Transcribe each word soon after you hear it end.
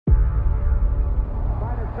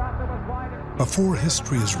Before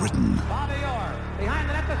history is written,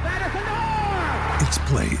 it's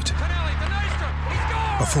played.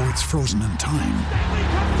 Before it's frozen in time,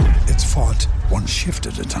 it's fought one shift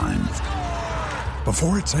at a time.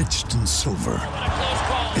 Before it's etched in silver,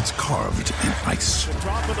 it's carved in ice.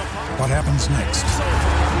 What happens next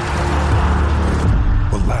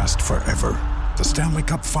will last forever. The Stanley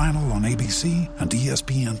Cup Final on ABC and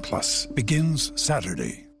ESPN Plus begins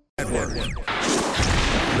Saturday.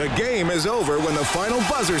 The game is over when the final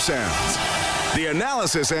buzzer sounds. The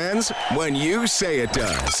analysis ends when you say it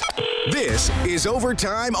does. This is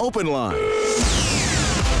Overtime Open Line.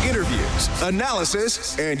 Interviews,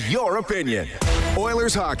 analysis, and your opinion.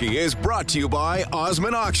 Oilers hockey is brought to you by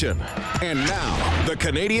Osmond Auction. And now, the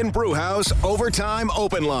Canadian Brewhouse Overtime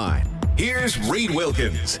Open Line. Here's Reed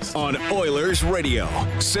Wilkins on Oilers Radio,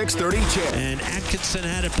 630 CHED. And Atkinson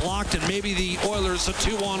had it blocked, and maybe the Oilers a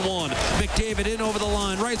 2-on-1. McDavid in over the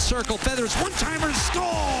line, right circle, feathers, one-timer, score!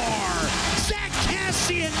 Zach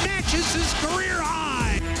Kassian matches his career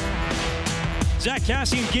high. Zach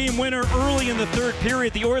Kassian game winner early in the third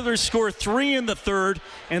period. The Oilers score 3 in the third,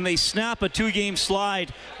 and they snap a 2-game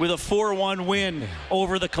slide with a 4-1 win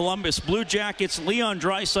over the Columbus Blue Jackets. Leon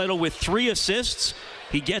Draisaitl with 3 assists.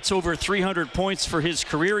 He gets over 300 points for his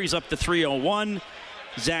career. He's up to 301.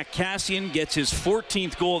 Zach Kassian gets his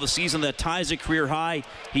 14th goal of the season. That ties a career high.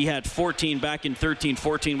 He had 14 back in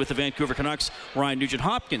 13-14 with the Vancouver Canucks. Ryan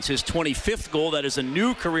Nugent-Hopkins, his 25th goal. That is a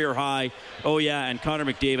new career high. Oh, yeah, and Connor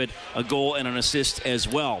McDavid, a goal and an assist as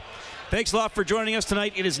well. Thanks a lot for joining us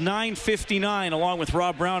tonight. It is 9:59. Along with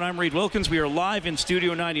Rob Brown, I'm Reed Wilkins. We are live in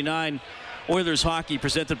Studio 99. Oilers hockey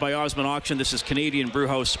presented by Osmond Auction. This is Canadian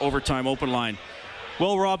Brewhouse Overtime Open Line.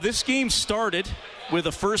 Well, Rob, this game started with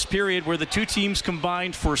a first period where the two teams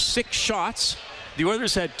combined for 6 shots. The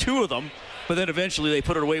Oilers had 2 of them, but then eventually they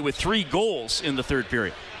put it away with 3 goals in the third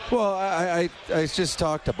period. Well, I just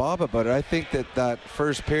talked to Bob about it. I think that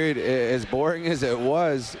first period, as boring as it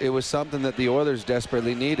was something that the Oilers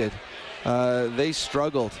desperately needed. They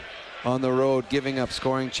struggled on the road giving up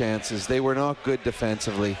scoring chances. They were not good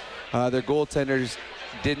defensively. Their goaltenders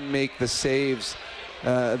didn't make the saves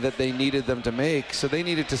that they needed them to make, so they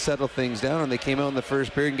needed to settle things down, and they came out in the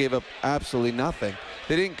first period and gave up absolutely nothing.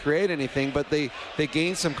 They didn't create anything, but they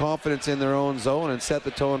gained some confidence in their own zone and set the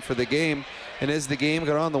tone for the game. And as the game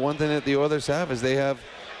got on, the one thing that the Oilers have is they have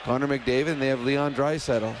Connor McDavid and they have Leon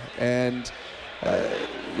Draisaitl, and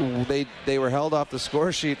they were held off the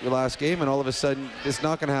score sheet the last game, and all of a sudden it's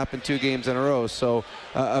not going to happen 2 games in a row. So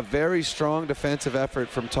a very strong defensive effort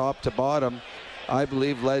from top to bottom, I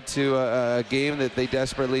believe, led to a game that they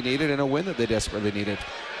desperately needed and a win that they desperately needed.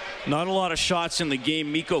 Not a lot of shots in the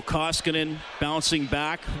game. Mikko Koskinen bouncing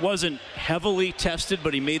back. Wasn't heavily tested,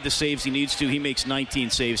 but he made the saves he needs to. He makes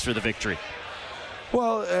 19 saves for the victory.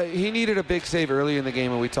 Well, he needed a big save early in the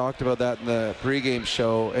game, and we talked about that in the pregame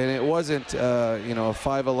show. And it wasn't, a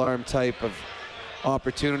 5-alarm type of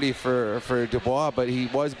opportunity for Dubois, but he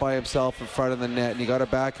was by himself in front of the net, and he got a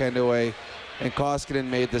backhand away. And Koskinen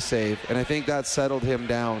made the save, and I think that settled him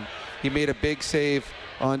down. He made a big save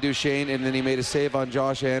on Duchesne, and then he made a save on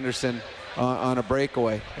Josh Anderson on a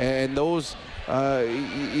breakaway. And those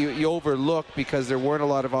you overlook because there weren't a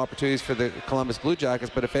lot of opportunities for the Columbus Blue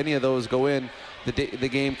Jackets, but if any of those go in, the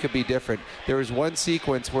game could be different. There was one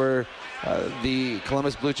sequence where the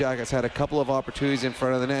Columbus Blue Jackets had a couple of opportunities in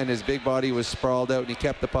front of the net, and his big body was sprawled out, and he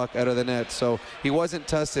kept the puck out of the net. So he wasn't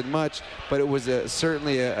tested much, but it was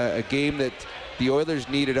certainly a game that the Oilers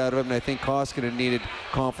needed out of him, and I think Koskinen needed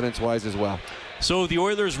confidence-wise as well. So the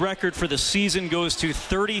Oilers' record for the season goes to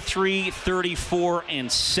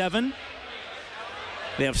 33-34-7.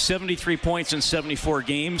 They have 73 points in 74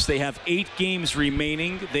 games. They have 8 games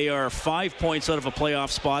remaining. They are 5 points out of a playoff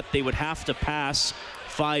spot. They would have to pass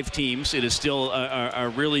 5 teams. It is still a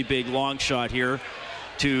really big long shot here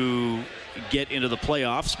to get into the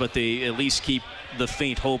playoffs, but they at least keep the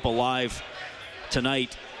faint hope alive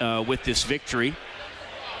tonight with this victory.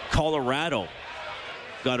 Colorado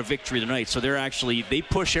got a victory tonight, so they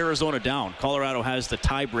push Arizona down. Colorado has the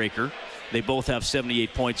tiebreaker. They both have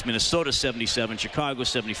 78 points. Minnesota 77, Chicago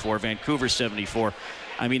 74, Vancouver 74.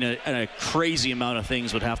 I mean, a crazy amount of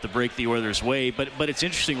things would have to break the Oilers' way. But it's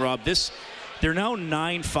interesting, Rob. They're now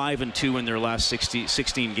 9-5-2 in their last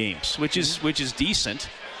 16 games, which is decent.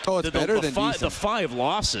 Oh, it's better than decent. The 5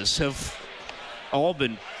 losses have all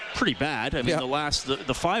been pretty bad. I mean,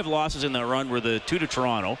 the 5 losses in that run were the 2 to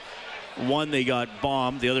Toronto. One they got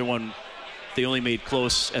bombed. The other one they only made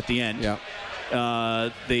close at the end. Yeah.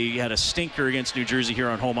 They had a stinker against New Jersey here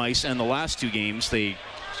on home ice, and the last 2 games they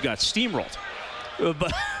got steamrolled.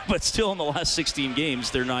 But but still in the last 16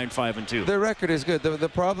 games, they're 9-5-2. Their record is good. The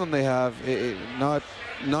problem they have,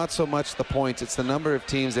 not so much the points, it's the number of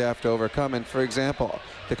teams they have to overcome. And for example,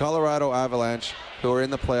 the Colorado Avalanche, who are in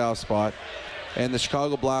the playoff spot, and the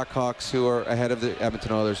Chicago Blackhawks, who are ahead of the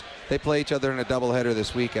Edmonton Oilers, they play each other in a doubleheader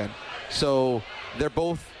this weekend. So they're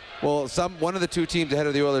both, one of the two teams ahead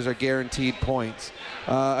of the Oilers are guaranteed points.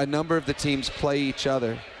 A number of the teams play each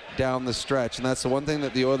other down the stretch, and that's the one thing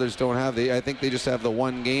that the Oilers don't have. I think they just have the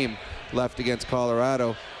one game left against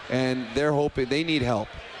Colorado, and they're hoping, they need help.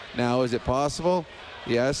 Now, is it possible?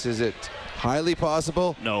 Yes. Is it highly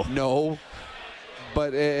possible? No.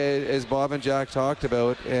 But as Bob and Jack talked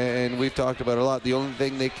about, and we've talked about a lot, the only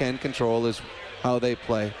thing they can control is how they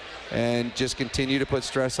play. And just continue to put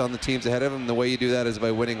stress on the teams ahead of them. The way you do that is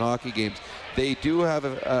by winning hockey games. They do have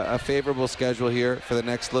a favorable schedule here for the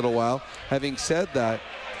next little while. Having said that,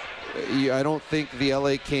 I don't think the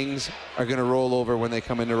LA Kings are going to roll over when they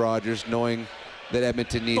come into Rogers, knowing that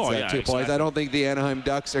Edmonton needs 2 points. I don't think the Anaheim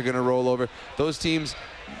Ducks are going to roll over. Those teams,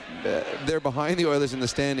 they're behind the Oilers in the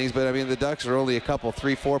standings, but I mean the Ducks are only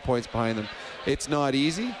 3-4 points behind them. It's not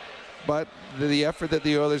easy, but the effort that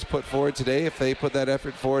the Oilers put forward today, if they put that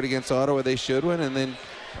effort forward against Ottawa, they should win, and then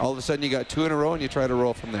all of a sudden you got 2 in a row and you try to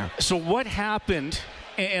roll from there. So what happened,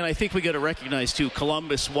 and I think we got to recognize too,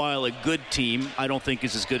 Columbus, while a good team, I don't think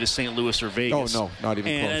is as good as St. Louis or Vegas. Oh, no, not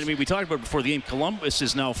even close. And I mean, we talked about it before the game, Columbus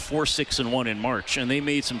is now 4-6-1 in March, and they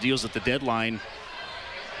made some deals at the deadline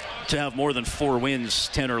to have more than 4 wins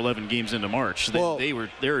 10 or 11 games into March.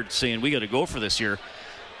 They're saying we got to go for this year.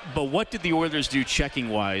 But what did the Oilers do checking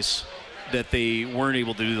wise that they weren't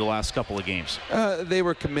able to do the last couple of games? They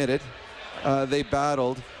were committed. They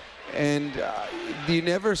battled, and you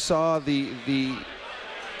never saw the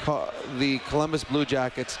Columbus Blue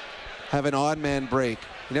Jackets have an odd man break.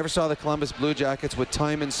 You never saw the Columbus Blue Jackets with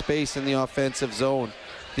time and space in the offensive zone.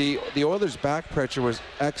 The Oilers' back pressure was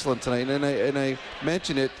excellent tonight, and I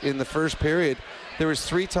mentioned it in the first period. There was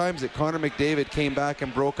 3 times that Connor McDavid came back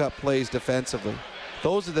and broke up plays defensively.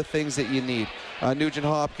 Those are the things that you need. Nugent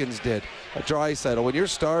Hopkins did. Draisaitl. When your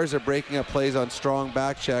stars are breaking up plays on strong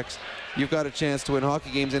back checks, you've got a chance to win hockey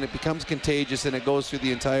games, and it becomes contagious, and it goes through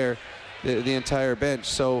the entire bench.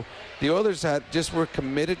 So the Oilers were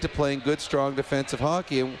committed to playing good, strong defensive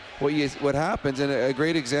hockey. And what happens, and a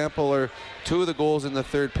great example are 2 of the goals in the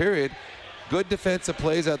third period, good defensive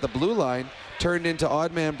plays at the blue line turned into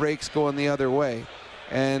odd man breaks going the other way.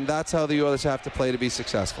 And that's how the Oilers have to play to be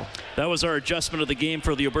successful. That was our adjustment of the game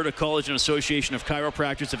for the Alberta College and Association of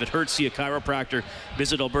Chiropractors. If it hurts, see a chiropractor.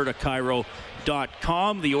 Visit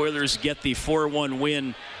albertachiro.com. The Oilers get the 4-1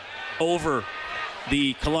 win over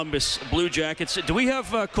the Columbus Blue Jackets. Do we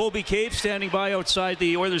have Colby Cave standing by outside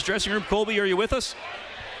the Oilers dressing room? Colby, are you with us?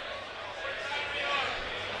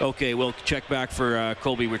 Okay, we'll check back for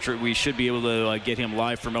Colby. We should be able to get him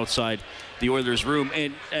live from outside the Oilers room.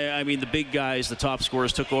 And I mean, the big guys, the top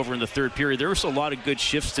scorers, took over in the third period. There was a lot of good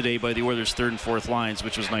shifts today by the Oilers' third and fourth lines,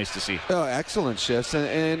 which was nice to see. Oh, excellent shifts.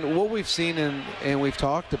 And what we've seen and we've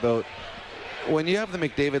talked about, when you have the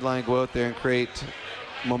McDavid line go out there and create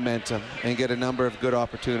momentum and get a number of good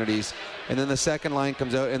opportunities, and then the second line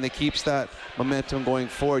comes out and they keeps that momentum going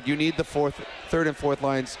forward, you need the third and fourth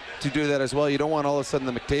lines to do that as well. You don't want all of a sudden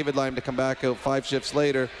the McDavid line to come back out 5 shifts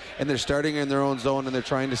later and they're starting in their own zone and they're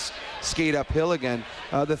trying to skate uphill again.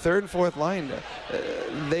 The third and fourth line,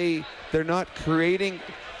 they're not creating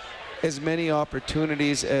as many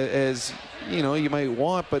opportunities as you might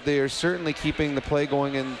want, but they are certainly keeping the play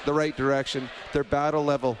going in the right direction. Their battle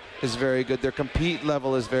level is very good. Their compete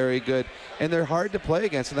level is very good. And they're hard to play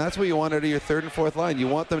against, and that's what you want out of your third and fourth line. You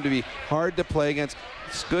want them to be hard to play against.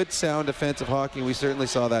 It's good, sound defensive hockey, and we certainly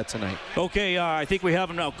saw that tonight. Okay, I think we have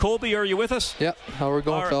him now. Colby, are you with us? Yep. How are we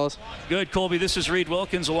going, fellas? Good, Colby. This is Reed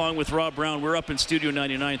Wilkins along with Rob Brown. We're up in Studio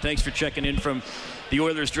 99. Thanks for checking in from the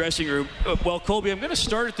Oilers dressing room. Well, Colby, I'm going to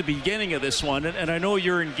start at the beginning of this one, and I know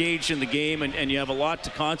you're engaged in the game and you have a lot to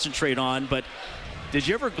concentrate on, but did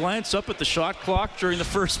you ever glance up at the shot clock during the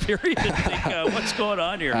first period and think, what's going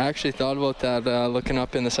on here? I actually thought about that looking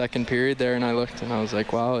up in the second period there, and I looked and I was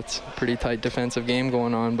like, wow, it's a pretty tight defensive game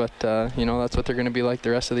going on, but that's what they're going to be like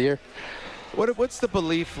the rest of the year. What's the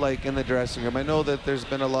belief like in the dressing room? I know that there's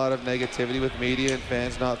been a lot of negativity with media and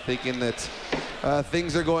fans not thinking that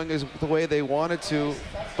things are going the way they wanted to,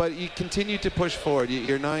 but you continue to push forward.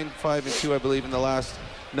 You're 9-5-2, I believe, in the last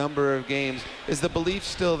number of games. Is the belief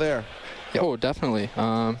still there? Oh, definitely.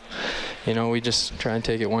 we just try and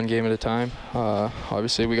take it one game at a time.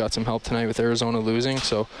 Obviously, we got some help tonight with Arizona losing,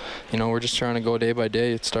 so we're just trying to go day by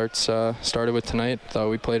day. It started with tonight. Thought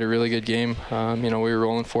we played a really good game. We were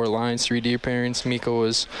rolling 4 lines, 3 deep pairings. Miko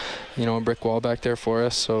was, a brick wall back there for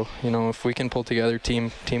us. So if we can pull together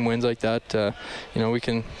team wins like that, we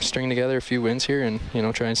can string together a few wins here and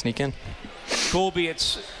try and sneak in. Colby,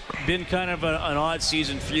 it's been kind of an odd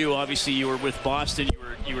season for you. Obviously, you were with Boston.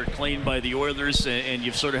 You were claimed by the Oilers, and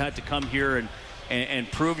you've sort of had to come here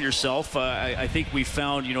and prove yourself. I think we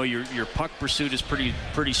found, your puck pursuit is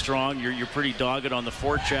pretty strong. You're pretty dogged on the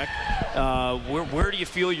forecheck. Where do you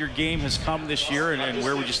feel your game has come this year, and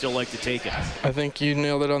where would you still like to take it? I think you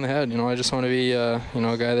nailed it on the head. I just want to be, a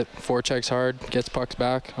guy that forechecks hard, gets pucks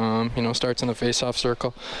back, starts in the face-off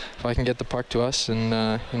circle. If I can get the puck to us, and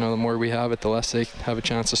the more we have it, the less they have a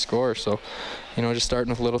chance to score. So, just starting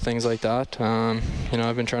with little things like that.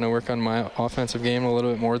 I've been trying to work on my offensive game a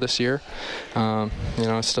little bit more this year.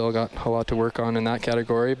 I still got a lot to work on in that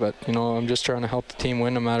category, but I'm just trying to help the team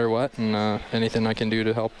win no matter what, and anything I can do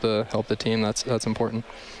to help the team, that's important.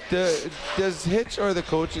 Does Hitch or the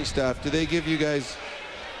coaching staff, do they give you guys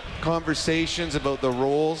conversations about the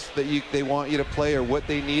roles that they want you to play or what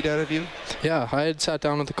they need out of you? Yeah, I had sat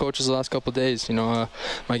down with the coaches the last couple of days.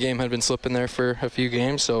 My game had been slipping there for a few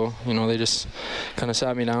games, so they just kind of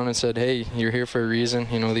sat me down and said, "Hey, you're here for a reason.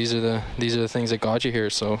 These are the things that got you here.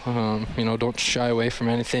 So don't shy away from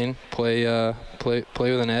anything. Play with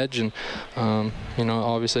an edge, and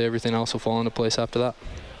obviously everything else will fall into place after that."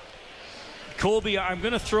 Colby, I'm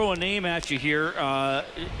going to throw a name at you here.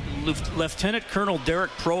 Lieutenant Colonel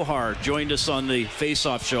Derek Prohar joined us on the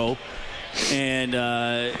Face-Off show, and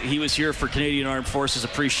he was here for Canadian Armed Forces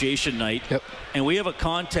Appreciation Night. Yep. And we have a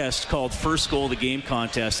contest called First Goal of the Game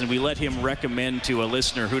contest, and we let him recommend to a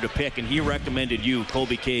listener who to pick, and he recommended you,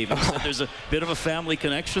 Colby Cave. He said there's a bit of a family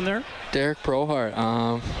connection there. Derek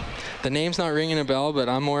Prohar. The name's not ringing a bell, but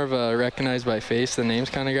I'm more of a recognize by face than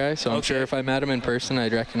names kind of guy, so I'm sure if I met him in person,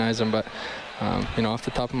 I'd recognize him, but off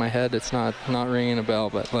the top of my head, it's not ringing a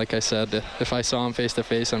bell. But like I said, if I saw him face to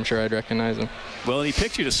face, I'm sure I'd recognize him. Well, he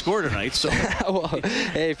picked you to score tonight, so. Well,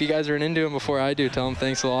 hey, if you guys run into him before I do, tell him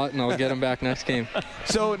thanks a lot, and I'll get him back next game.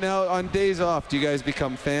 So now, on days off, do you guys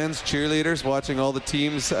become fans, cheerleaders, watching all the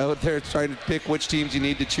teams out there trying to pick which teams you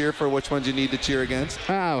need to cheer for, which ones you need to cheer against?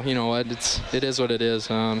 Oh, you know what? It is what it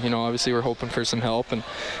is. Obviously we're hoping for some help,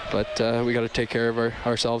 but we got to take care of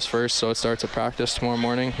ourselves first. So it starts at practice tomorrow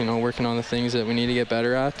morning. Working on the things that we need to get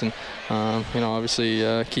better at, and obviously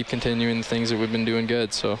keep continuing the things that we've been doing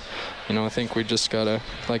good. So I think we just gotta,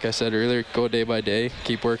 like I said earlier, go day by day,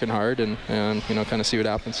 keep working hard, and kind of see what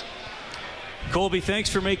happens. Colby, thanks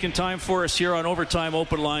for making time for us here on Overtime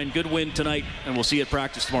Open Line. Good win tonight, and we'll see you at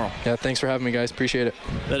practice tomorrow. Yeah, thanks for having me, guys. Appreciate it.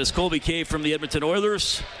 That is Colby Cave from the Edmonton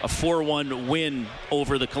Oilers. A 4-1 win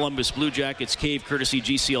over the Columbus Blue Jackets. Cave, courtesy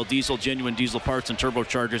GCL Diesel, genuine diesel parts and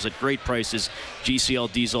turbochargers at great prices.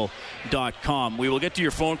 GCLDiesel.com. We will get to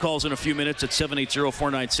your phone calls in a few minutes at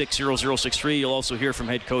 780-496-0063. You'll also hear from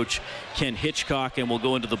head coach Ken Hitchcock, and we'll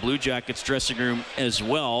go into the Blue Jackets dressing room as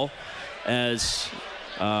well, as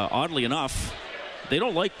oddly enough, they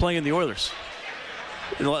don't like playing the Oilers.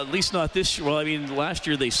 At least not this year. Well, last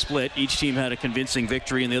year they split. Each team had a convincing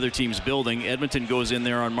victory, and the other team's building. Edmonton goes in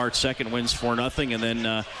there on March 2nd, wins 4-0, and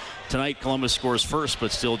then tonight Columbus scores first,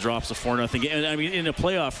 but still drops a 4-0 game. And in a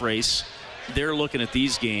playoff race, they're looking at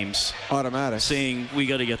these games automatic, saying we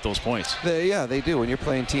got to get those points. They do. When you're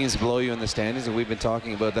playing teams below you in the standings, and we've been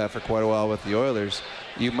talking about that for quite a while with the Oilers,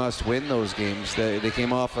 you must win those games. They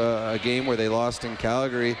came off a game where they lost in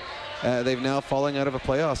Calgary. They've now falling out of a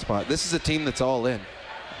playoff spot. This is a team that's all in.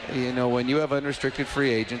 When you have unrestricted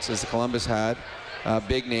free agents, as the Columbus had,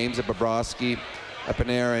 big names, a Bobrovsky, a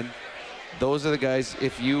Panarin, those are the guys,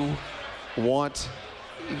 if you want,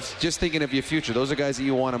 just thinking of your future, those are guys that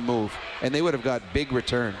you want to move. And they would have got big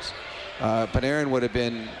returns. Panarin would have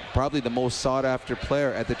been probably the most sought-after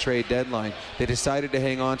player at the trade deadline. They decided to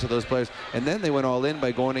hang on to those players, and then they went all in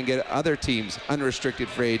by going and get other teams, unrestricted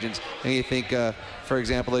free agents. And you think, for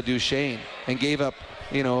example, a Duchesne, and gave up,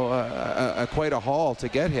 quite a haul to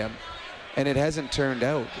get him, and it hasn't turned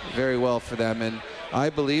out very well for them. And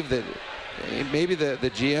I believe that maybe the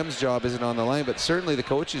GM's job isn't on the line, but certainly the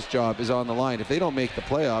coach's job is on the line. If they don't make the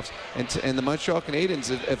playoffs, and the Montreal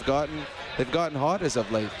Canadiens have gotten hot as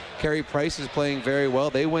of late. Carey Price is playing very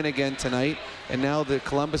well. They win again tonight, and now the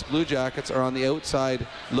Columbus Blue Jackets are on the outside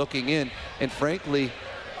looking in. And frankly,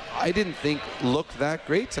 I didn't think looked that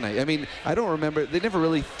great tonight. I don't remember. They never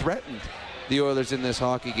really threatened the Oilers in this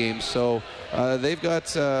hockey game. So they've got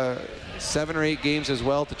 7 or 8 games as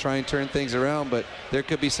well to try and turn things around, but there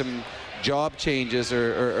could be some job changes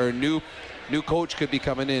or new coach could be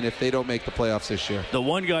coming in if they don't make the playoffs this year. The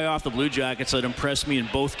one guy off the Blue Jackets that impressed me in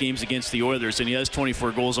both games against the Oilers, and he has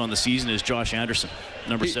 24 goals on the season, is Josh Anderson,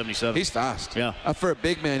 number 77. He's fast. Yeah. For a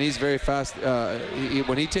big man, he's very fast.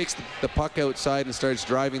 When he takes the puck outside and starts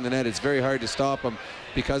driving the net, it's very hard to stop him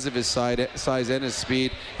because of his size and his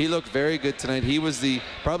speed. He looked very good tonight. He was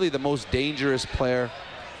probably the most dangerous player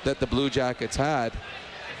that the Blue Jackets had.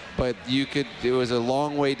 But it was a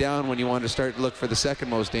long way down when you wanted to start to look for the second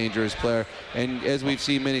most dangerous player. And as we've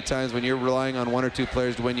seen many times, when you're relying on one or two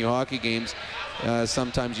players to win you hockey games,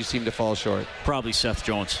 sometimes you seem to fall short. Probably Seth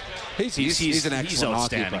Jones. He's an excellent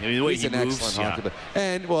hockey player. I mean, the way he's he an moves, excellent hockey player.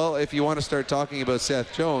 And, well, if you want to start talking about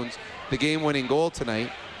Seth Jones, the game-winning goal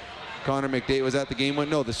tonight, Connor McDavid was at the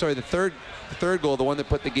game-winning. No, the third goal, the one that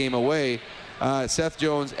put the game away. Seth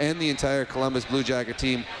Jones and the entire Columbus Blue Jacket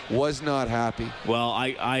team was not happy. Well,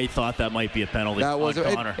 I thought that might be a penalty on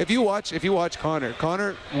Connor. If you watch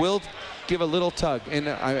Connor will give a little tug, and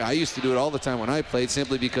I used to do it all the time when I played,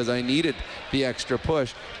 simply because I needed the extra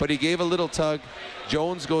push. But he gave a little tug.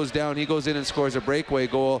 Jones goes down, he goes in and scores a breakaway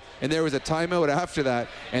goal, and there was a timeout after that,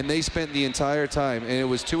 and they spent the entire time, and it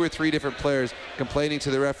was 2 or 3 different players complaining to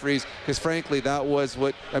the referees, because frankly that was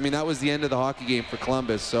the end of the hockey game for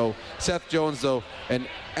Columbus. So Seth Jones, though, an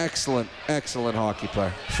excellent hockey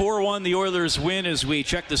player. 4-1 the Oilers win as we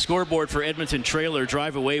check the scoreboard for Edmonton Trailer.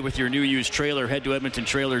 Drive away with your new used trailer. Head to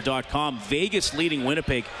edmontontrailer.com. Vegas leading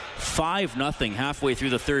Winnipeg 5-0 halfway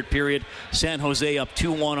through the third period. San Jose up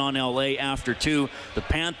 2-1 on LA after 2. The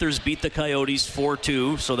Panthers beat the Coyotes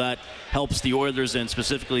 4-2, so that helps the Oilers and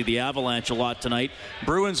specifically the Avalanche a lot tonight.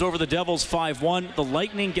 Bruins over the Devils 5-1. The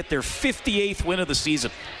Lightning get their 58th win of the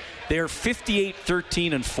season. They're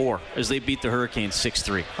 58-13-4 as they beat the Hurricanes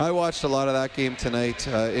 6-3. I watched a lot of that game tonight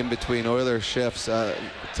in between Oilers shifts.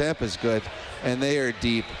 Tampa's good, and they are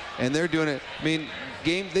deep, and they're doing it. I mean,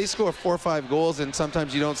 they score 4 or 5 goals, and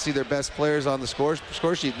sometimes you don't see their best players on the score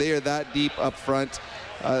sheet. They are that deep up front.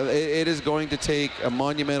 It is going to take a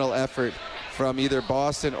monumental effort from either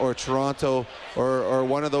Boston or Toronto or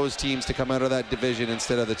one of those teams to come out of that division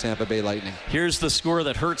instead of the Tampa Bay Lightning. Here's the score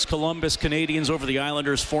that hurts Columbus. Canadiens over the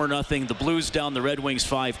Islanders 4-0. The Blues down the Red Wings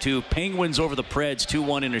 5-2. Penguins over the Preds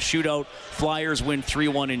 2-1 in a shootout. Flyers win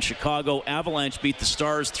 3-1 in Chicago. Avalanche beat the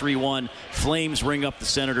Stars 3-1. Flames ring up the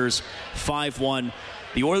Senators 5-1.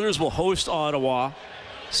 The Oilers will host Ottawa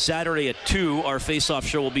Saturday at 2. Our face-off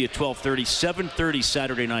show will be at 12:30. 7:30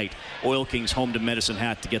 Saturday night. Oil Kings home to Medicine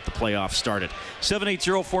Hat to get the playoffs started.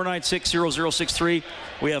 780-496-0063.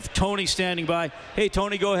 We have Tony standing by. Hey,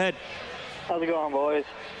 Tony, go ahead. How's it going, boys?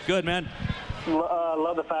 Good, man.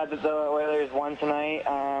 Love the fact that the Oilers won tonight.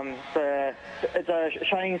 It's a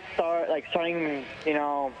shining star, shining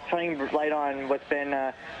light on what's been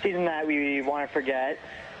a season that we want to forget.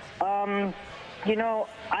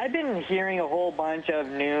 I've been hearing a whole bunch of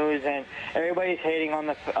news, and everybody's hating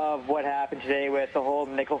on of what happened today with the whole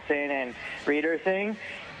Nicholson and Reeder thing.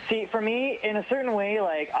 See, for me, in a certain way,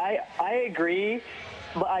 I agree,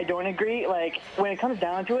 but I don't agree. When it comes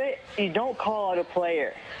down to it, you don't call out a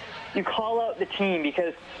player. You call out the team,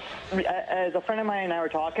 because as a friend of mine and I were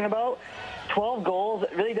talking about, 12 goals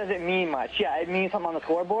really doesn't mean much. Yeah, it means something on the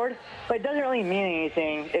scoreboard, but it doesn't really mean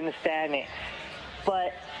anything in the standing.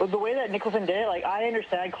 But the way that Nicholson did it, I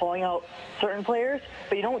understand calling out certain players,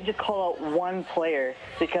 but you don't just call out one player,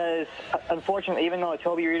 because unfortunately, even though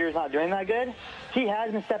Toby Reeder's not doing that good, he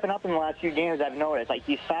has been stepping up in the last few games. I've noticed.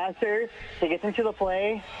 He's faster. He gets into the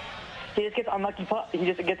play. He just gets unlucky puck. He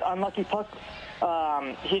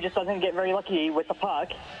just doesn't get very lucky with the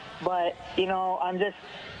puck. But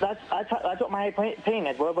that's what my opinion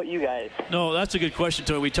is. What about you guys? No, that's a good question,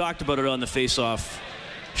 Tony. We talked about it on the face-off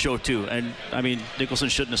show too, and Nicholson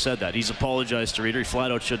shouldn't have said that. He's apologized to Reeder. He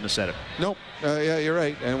flat out shouldn't have said it. Nope. Yeah, you're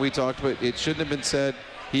right. And we talked about it. Shouldn't have been said.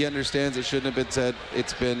 He understands it shouldn't have been said.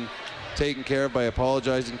 It's been taken care of by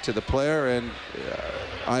apologizing to the player, and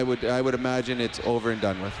I would imagine it's over and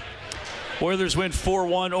done with. Oilers win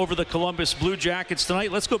 4-1 over the Columbus Blue Jackets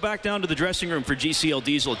tonight. Let's go back down to the dressing room for GCL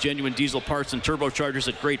Diesel. Genuine diesel parts and turbochargers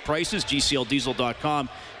at great prices. GCLDiesel.com.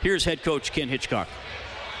 Here's head coach Ken Hitchcock.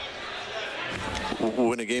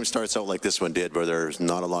 When a game starts out like this one did, where there's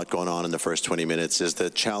not a lot going on in the first 20 minutes, is the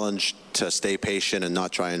challenge to stay patient and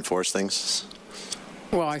not try and force things?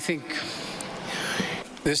 Well, I think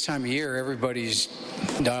this time of year, everybody's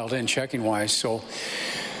dialed in checking-wise, so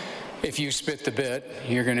if you spit the bit,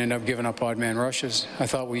 you're going to end up giving up odd man rushes. I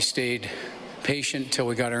thought we stayed patient until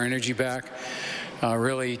we got our energy back,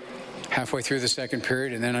 really halfway through the second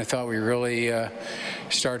period, and then I thought we really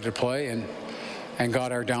started to play and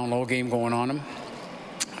got our down-low game going on them.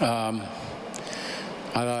 I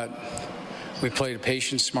thought we played a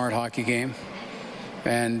patient, smart hockey game,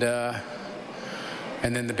 and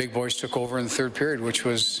then the big boys took over in the third period, which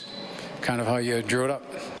was kind of how you drew it up.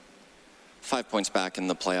 5 points back in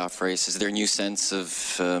the playoff race. Is there a new sense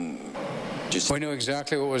of We knew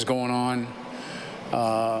exactly what was going on,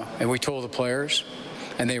 and we told the players,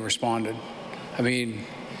 and they responded. I mean,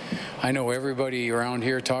 I know everybody around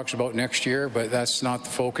here talks about next year, but that's not the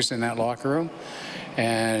focus in that locker room.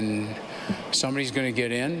 And somebody's going to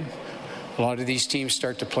get in. A lot of these teams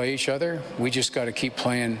start to play each other. We just got to keep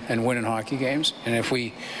playing and winning hockey games. And if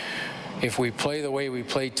we play the way we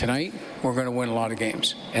played tonight, we're going to win a lot of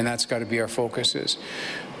games. And that's got to be our focus. Is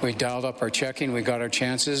we dialed up our checking, we got our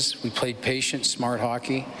chances, we played patient, smart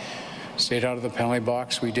hockey, stayed out of the penalty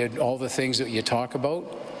box. We did all the things that you talk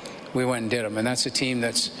about. We went and did them. And that's a team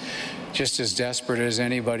that's just as desperate as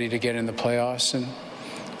anybody to get in the playoffs. And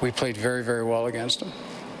we played very, very well against them.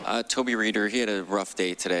 Toby Reeder, he had a rough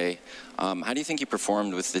day today. How do you think he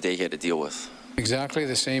performed with the day he had to deal with? Exactly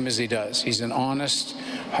the same as he does. He's an honest,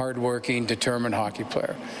 hardworking, determined hockey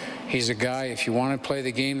player. He's a guy, if you want to play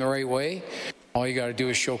the game the right way, all you got to do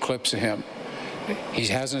is show clips of him. He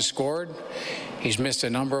hasn't scored. He's missed a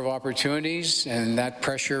number of opportunities, and that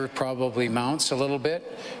pressure probably mounts a little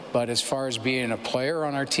bit. But as far as being a player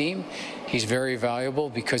on our team, he's very valuable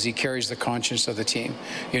because he carries the conscience of the team.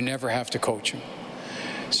 You never have to coach him.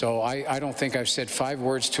 So I don't think I've said 5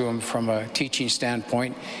 words to him from a teaching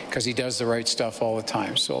standpoint because he does the right stuff all the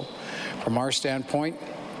time. So from our standpoint,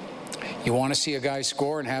 you want to see a guy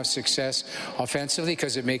score and have success offensively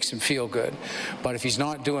because it makes him feel good. But if he's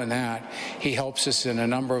not doing that, he helps us in a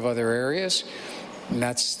number of other areas, and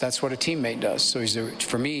that's what a teammate does. So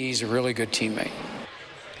for me, he's a really good teammate.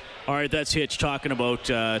 All right, that's Hitch talking about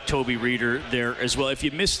Toby Reeder there as well. If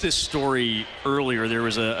you missed this story earlier, there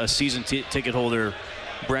was a season ticket holder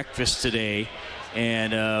breakfast today,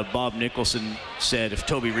 and Bob Nicholson said if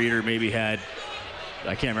Toby Reeder maybe had,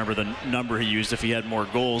 I can't remember the number he used, if he had more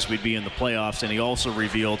goals, we'd be in the playoffs. And he also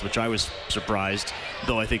revealed, which I was surprised,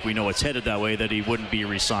 though I think we know it's headed that way, that he wouldn't be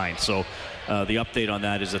re-signed. So the update on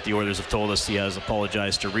that is that the Oilers have told us he has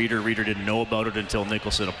apologized to Reeder. Reeder didn't know about it until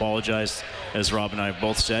Nicholson apologized, as Rob and I have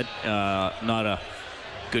both said. Not a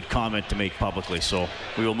good comment to make publicly, so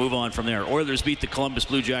we will move on from there. Oilers beat the Columbus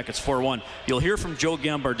Blue Jackets 4-1. You'll hear from Joe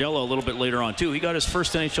Gambardella a little bit later on too. He got his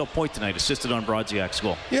first NHL point tonight, assisted on Brodziak's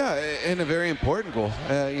goal. Yeah, and a very important goal.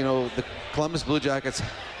 The Columbus Blue Jackets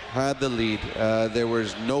had the lead. There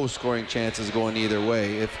was no scoring chances going either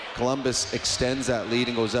way. If Columbus extends that lead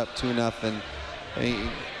and goes up 2-0,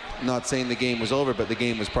 not saying the game was over, but the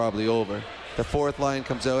game was probably over. The fourth line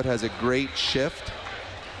comes out, has a great shift,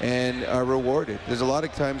 and are rewarded. There's a lot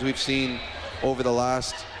of times we've seen over the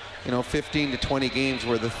last 15 to 20 games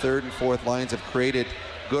where the third and fourth lines have created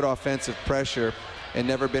good offensive pressure and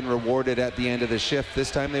never been rewarded at the end of the shift. This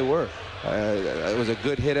time they were. It was a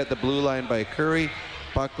good hit at the blue line by Curry.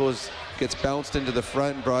 Puck gets bounced into the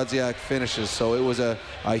front, and Brodziak finishes. So it was a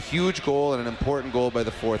huge goal and an important goal by the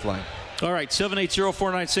fourth line. All right,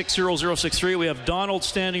 780-496-0063. We have Donald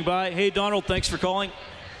standing by. Hey, Donald, thanks for calling.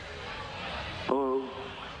 Hello.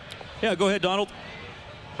 Yeah, go ahead, Donald.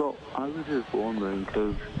 So I was just wondering,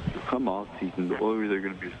 because come off season, the Oilers are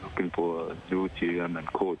going to be looking for a new GM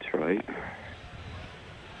and coach, right?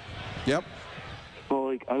 Yep.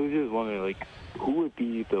 Well, I was just wondering, who would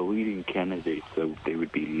be the leading candidates that they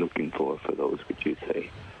would be looking for those, would you say?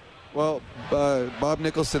 Well, Bob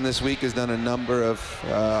Nicholson this week has done a number of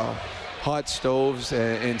hot stoves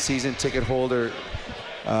and season ticket holder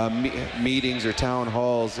meetings or town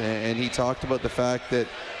halls, and he talked about the fact that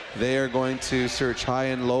they are going to search high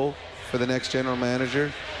and low for the next general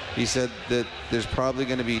manager. He said that there's probably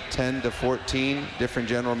going to be 10 to 14 different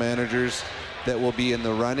general managers that will be in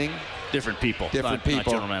the running. Different people. Not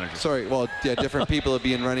general managers. Sorry, well, yeah, different people will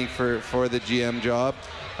be in running for the GM job.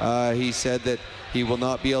 He said that he will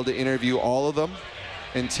not be able to interview all of them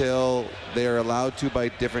until they are allowed to by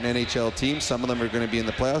different NHL teams. Some of them are going to be in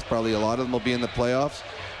the playoffs. Probably a lot of them will be in the playoffs.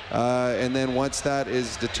 And then once that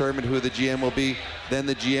is determined who the GM will be, then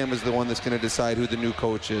the GM is the one that's going to decide who the new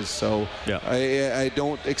coach is. So yeah. I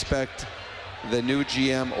don't expect the new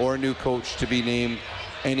GM or new coach to be named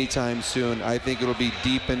anytime soon. I think it'll be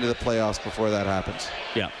deep into the playoffs before that happens.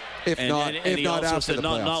 Yeah. If not he also after said the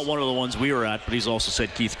playoffs. not one of the ones we were at, but he's also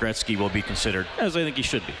said Keith Gretzky will be considered, as I think he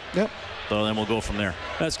should be. Yep. So then we'll go from there.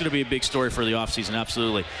 That's going to be a big story for the offseason,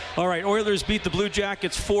 absolutely. All right, Oilers beat the Blue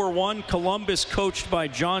Jackets 4-1. Columbus coached by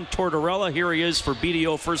John Tortorella. Here he is for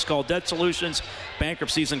BDO First Call Debt Solutions,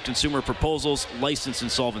 bankruptcies and consumer proposals, licensed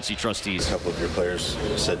insolvency trustees. A couple of your players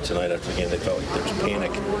said tonight after the game they felt like there was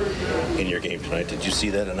panic in your game tonight. Did you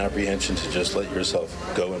see that, an apprehension to just let yourself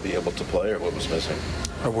go and be able to play, or what was missing?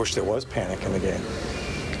 I wish there was panic in the game,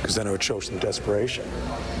 because then it would show some desperation.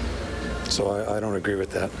 So I don't agree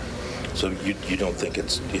with that. So you don't think you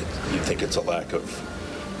think it's a lack of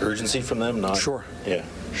urgency from them? Not sure. Yeah.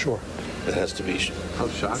 Sure. It has to be. How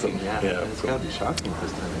shocking! Yeah. It's got to be shocking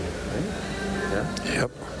this time, right? Yeah.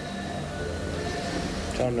 Yep.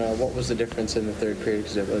 John, what was the difference in the third period?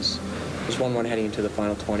 Because it was 1-1 heading into the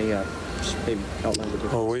final 20. Just maybe outline the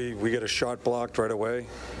difference. Well, we get a shot blocked right away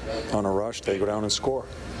on a rush. They go down and score,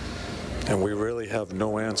 and we really have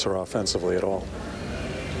no answer offensively at all.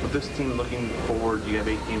 With this team looking forward, you have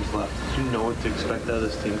 8 games left. Do you know what to expect out of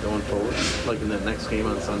this team going forward, like in the next game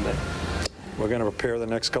on Sunday? We're going to prepare the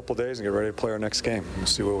next couple of days and get ready to play our next game and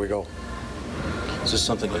see where we go. Is this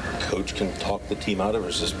something that a coach can talk the team out of, or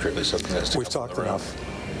is this purely something that's We've talked enough.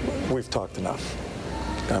 We've talked enough.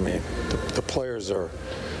 I mean, the players are.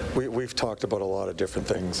 We've talked about a lot of different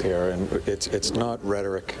things here, and it's not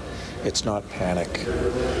rhetoric, it's not panic,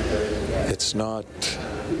 it's not.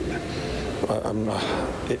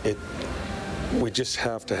 We just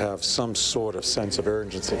have to have some sort of sense of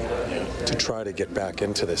urgency to try to get back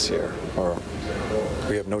into this year, or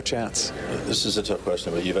we have no chance. This is a tough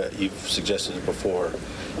question, but you've suggested it before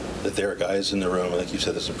that there are guys in the room, like you've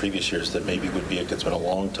said this in previous years, that maybe it's been a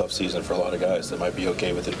long, tough season for a lot of guys that might be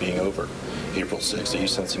okay with it being over April 6th. Are you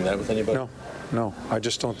sensing that with anybody? No. I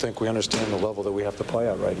just don't think we understand the level that we have to play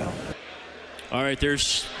at right now. All right,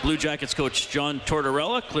 there's Blue Jackets coach John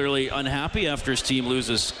Tortorella, clearly unhappy after his team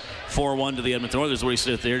loses 4-1 to the Edmonton Oilers. What he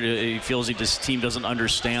said there, he feels this team doesn't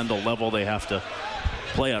understand the level they have to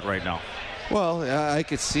play at right now. Well, I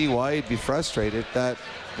could see why he'd be frustrated that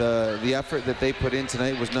the effort that they put in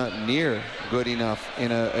tonight was not near good enough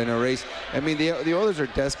in a race. I mean, the Oilers are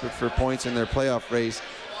desperate for points in their playoff race,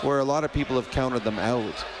 where a lot of people have counted them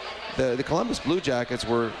out. The Columbus Blue Jackets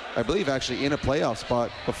were, I believe, actually in a playoff spot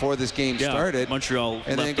before this game started. Montreal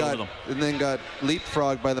and then got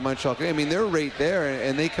leapfrogged by the Montreal. I mean, they're right there,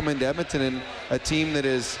 and they come into Edmonton, and a team that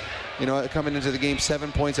is, coming into the game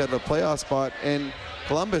 7 points out of a playoff spot. And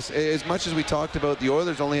Columbus, as much as we talked about, the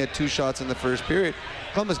Oilers only had 2 shots in the first period.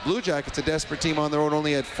 Columbus Blue Jackets, a desperate team on their own,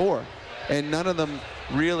 only had 4. And none of them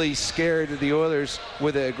really scared the Oilers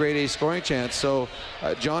with a grade A scoring chance. So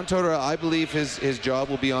John Tortorella, I believe his job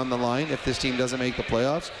will be on the line if this team doesn't make the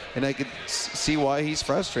playoffs, and I could see why he's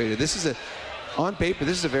frustrated. On paper,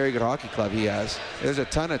 this is a very good hockey club he has. There's a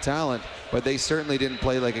ton of talent, but they certainly didn't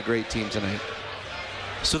play like a great team tonight.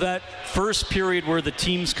 So that first period where the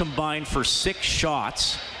teams combined for 6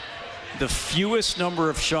 shots, the fewest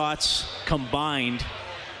number of shots combined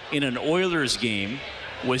in an Oilers game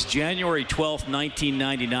was January 12th,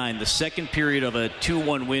 1999, the second period of a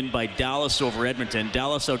 2-1 win by Dallas over Edmonton.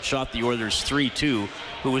 Dallas outshot the Oilers 3-2.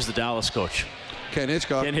 Who was the Dallas coach? Ken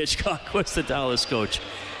Hitchcock. Ken Hitchcock was the Dallas coach.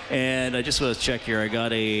 And I just want to check here. I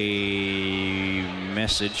got a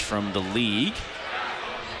message from the league.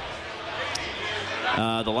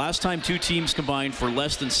 The last time 2 teams combined for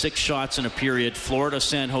less than 6 shots in a period, Florida,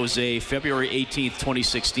 San Jose, February 18th,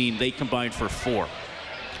 2016, they combined for 4.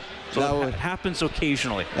 So that happens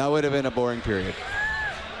occasionally. That would have been a boring period.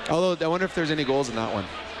 Although, I wonder if there's any goals in that one.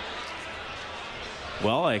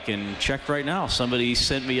 Well, I can check right now. Somebody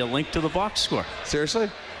sent me a link to the box score. Seriously?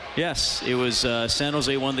 Yes. It was San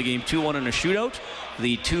Jose won the game 2-1 in a shootout.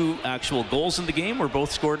 The 2 actual goals in the game were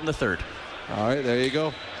both scored in the third. All right, there you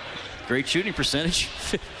go. Great shooting percentage,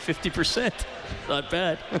 50%. Not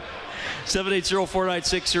bad.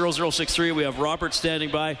 780-496-0063. We have Robert standing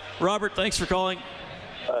by. Robert, thanks for calling.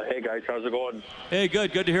 Hey guys, how's it going? Hey,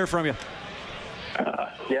 good to hear from you.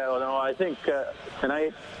 I think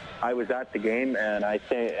tonight I was at the game, and I'll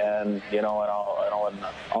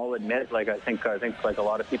admit, I think like a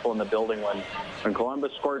lot of people in the building, when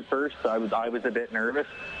Columbus scored first, I was a bit nervous,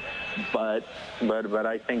 but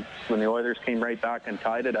I think when the Oilers came right back and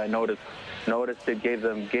tied it, I noticed it gave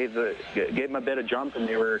them a bit of jump, and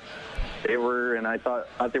they were, and I thought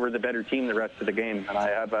they were the better team the rest of the game. And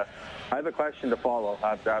I have a question to follow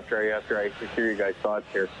after I hear you guys' thoughts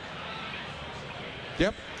here.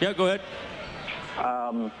 Yep. Yeah, go ahead.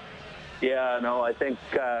 I think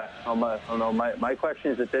my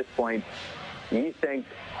question is, at this point, do you think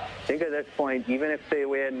at this point, even if they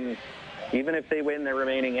win the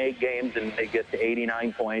remaining 8 games and they get to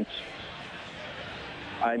 89 points,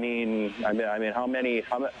 how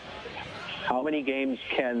how many games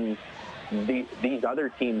can these other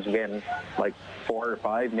teams win? Like 4 or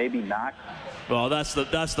 5, maybe max? Well, that's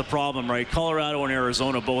the problem, right? Colorado and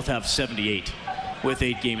Arizona both have 78 with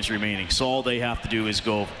 8 games remaining. So all they have to do is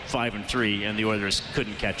go 5-3, and the Oilers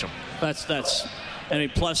couldn't catch them. That's I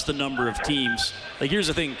mean, plus the number of teams. Like, here's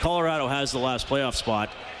the thing. Colorado has the last playoff spot.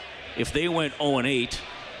 If they went 0-8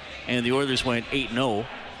 and the Oilers went 8-0,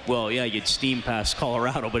 well, yeah, you'd steam past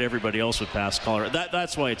Colorado, but everybody else would pass Colorado.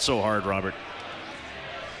 That's why it's so hard, Robert.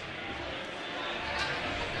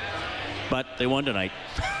 But they won tonight.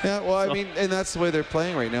 Yeah, well, I mean, and that's the way they're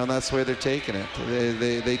playing right now, and that's the way they're taking it.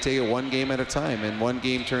 They take it one game at a time, and one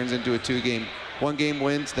game turns into a 2-game. One game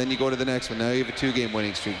wins, then you go to the next one. Now you have a 2-game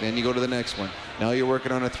winning streak. Then you go to the next one. Now you're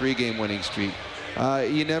working on a 3-game winning streak.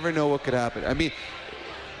 You never know what could happen. I mean,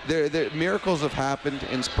 miracles have happened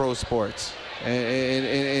in pro sports,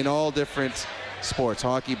 in all different sports,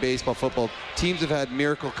 hockey, baseball, football. Teams have had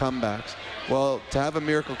miracle comebacks. Well, to have a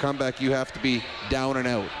miracle comeback, you have to be down and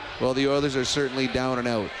out. Well, the Oilers are certainly down and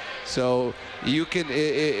out. So you can,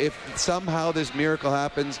 if somehow this miracle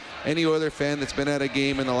happens, any Oiler fan that's been at a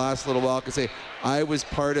game in the last little while can say, I was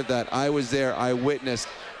part of that. I was there. I witnessed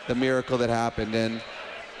the miracle that happened. And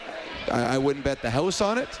I wouldn't bet the house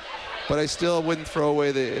on it, but I still wouldn't throw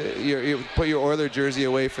away you put your Oiler jersey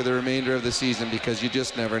away for the remainder of the season, because you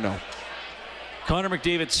just never know. Connor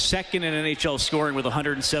McDavid second in NHL scoring with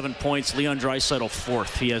 107 points. Leon Draisaitl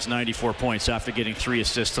fourth. He has 94 points after getting 3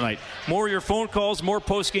 assists tonight. More of your phone calls, more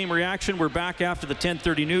post-game reaction. We're back after the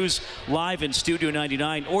 10:30 news, live in Studio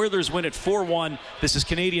 99. Oilers win at 4-1. This is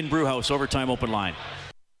Canadian Brewhouse Overtime Open Line.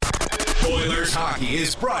 Oilers hockey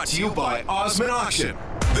is brought to you by Osmond Auction.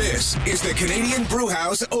 This is the Canadian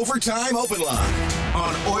Brewhouse Overtime Open Line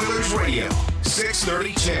on Oilers Radio,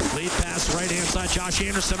 630 CHED. Lead pass right-hand side. Josh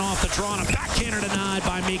Anderson off the draw, and a backhander denied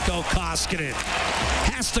by Mikko Koskinen.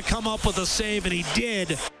 Has to come up with a save, and he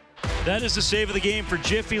did. That is the save of the game for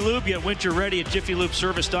Jiffy Lube. Get winter ready at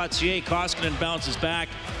jiffylubeservice.ca. Koskinen bounces back,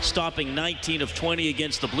 stopping 19 of 20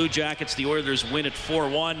 against the Blue Jackets. The Oilers win at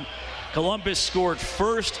 4-1. Columbus scored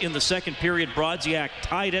first in the second period. Brodziak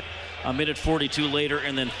tied it a minute 42 later,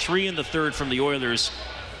 and then 3 in the third from the Oilers.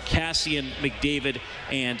 Kassian, McDavid,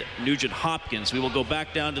 and Nugent Hopkins. We will go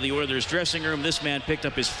back down to the Oilers dressing room. This man picked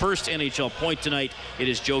up his first NHL point tonight. It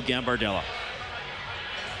is Joe Gambardella.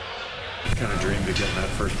 Kind of dreamed of getting that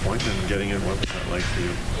first point and getting it. What was that like for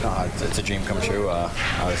you? It's a dream come true.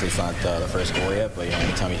 Obviously, it's not the first goal yet, but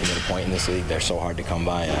anytime you can get a point in this league, they're so hard to come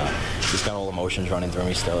by. Just got all emotions running through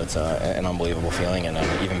me still. It's an unbelievable feeling, and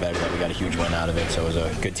even better that we got a huge win out of it. So it was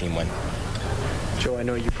a good team win. Joe, I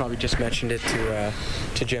know you probably just mentioned it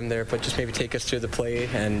to Jim there, but just maybe take us through the play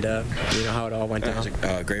and how it all went down. It was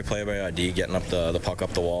a great play by D, getting up the puck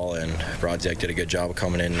up the wall, and Brodziak did a good job of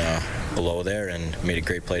coming in below there and made a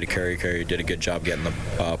great play to Curry. Curry did a good job getting the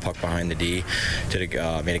puck behind the D,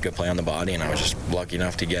 made a good play on the body, and I was just lucky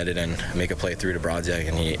enough to get it and make a play through to Brodziak,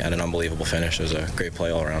 and he had an unbelievable finish. It was a great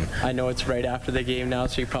play all around. I know it's right after the game now,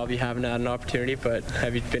 so you probably haven't had an opportunity, but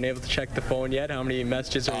have you been able to check the phone yet? How many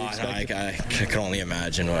messages are you expecting? I can only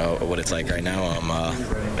imagine what it's like right now.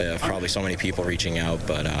 Probably so many people reaching out,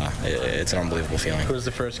 but it's an unbelievable feeling. Who was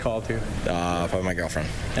the first call to? Probably my girlfriend.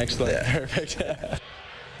 Excellent. Yeah. Perfect.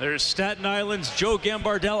 There's Staten Island's Joe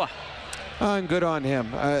Gambardella. And good on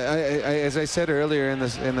him. As I said earlier in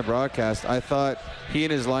the broadcast, I thought he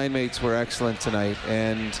and his line mates were excellent tonight,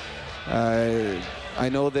 and I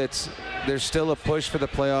know that there's still a push for the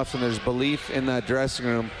playoffs and there's belief in that dressing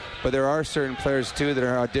room, but there are certain players too that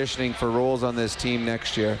are auditioning for roles on this team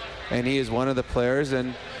next year, and he is one of the players.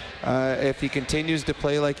 And if he continues to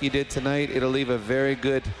play like he did tonight, it'll leave a very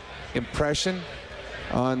good impression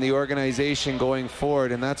on the organization going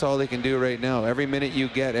forward, and that's all they can do right now. Every minute you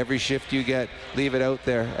get, every shift you get, leave it out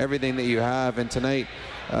there, everything that you have. And tonight,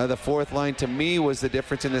 the fourth line to me was the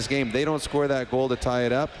difference in this game. They don't score that goal to tie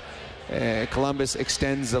it up. Columbus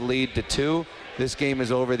extends the lead to 2. This game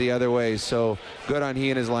is over the other way, so good on he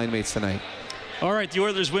and his line mates tonight. All right, the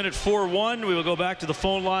Oilers win at 4-1. We will go back to the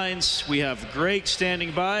phone lines. We have Greg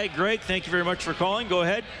standing by. Greg, thank you very much for calling. Go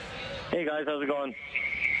ahead. Hey, guys. How's it going?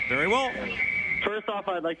 Very well. First off,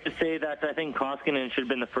 I'd like to say that I think Koskinen should have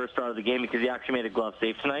been the first star of the game because he actually made a glove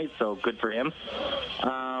save tonight, so good for him.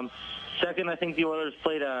 Second, I think the Oilers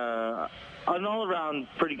played an all-around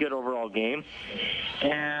pretty good overall game,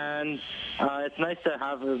 and it's nice to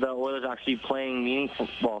have the Oilers actually playing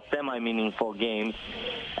meaningful, semi-meaningful games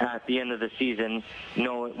at the end of the season.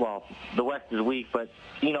 The West is weak, but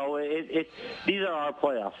these are our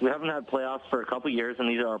playoffs. We haven't had playoffs for a couple years, and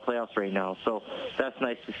these are our playoffs right now, so that's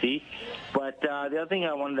nice to see. But the other thing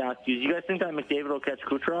I wanted to ask you is, you guys think that McDavid will catch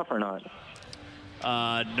Kucherov or not?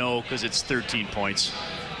 No, because it's 13 points.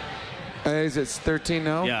 Is it 13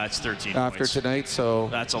 now? Yeah, it's 13 after points. Tonight, so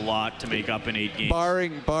that's a lot to make up in 8 games.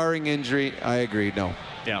 Barring injury, I agree. No.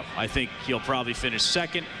 Yeah, I think he'll probably finish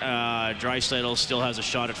second. Draisaitl still has a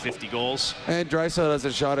shot at 50 goals. And Draisaitl has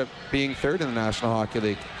a shot at being third in the National Hockey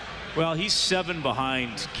League. Well, he's 7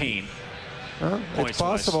 behind Kane. It's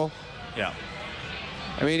possible. Yeah.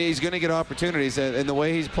 I mean, he's going to get opportunities, and the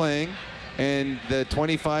way he's playing, and the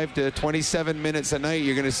 25 to 27 minutes a night,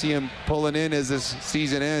 you're going to see him pulling in as this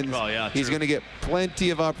season ends. Well, yeah, he's going to get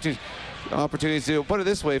plenty of opportunities to put it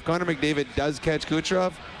this way. If Connor McDavid does catch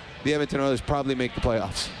Kucherov, the Edmonton Oilers probably make the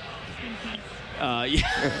playoffs.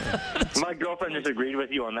 Yeah. My girlfriend disagreed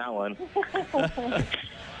with you on that one.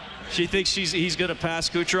 She thinks he's going to pass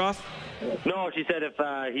Kucherov? No, she said if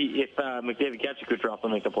McDavid catches Kucherov,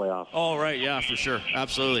 they'll make the playoffs. Oh, right, yeah, for sure.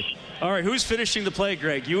 Absolutely. All right, who's finishing the play,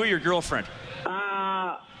 Greg? You or your girlfriend?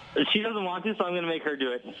 She doesn't want to, so I'm going to make her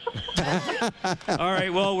do it. All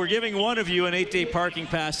right, well, we're giving one of you an 8-day parking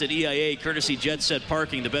pass at EIA, courtesy Jet Set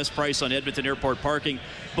Parking, the best price on Edmonton Airport parking.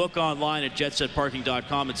 Book online at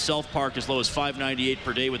jetsetparking.com. It's self-park as low as $5.98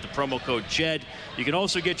 per day with the promo code JED. You can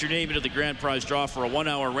also get your name into the grand prize draw for a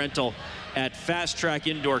 1-hour rental at Fast Track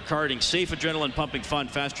Indoor Karting. Safe, adrenaline pumping fun.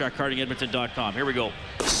 FastTrackKartingEdmonton.com. Here we go.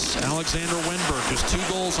 Alexander Wenberg, just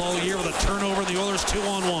 2 goals all year with a turnover in the Oilers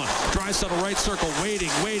 2-on-1. Draisaitl right circle, waiting,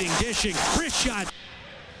 dishing, wrist shot.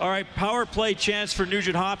 All right, power play chance for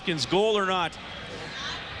Nugent Hopkins. Goal or not?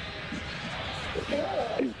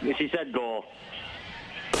 She said goal.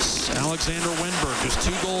 Alexander Wenberg, just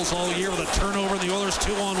 2 goals all year with a turnover in the Oilers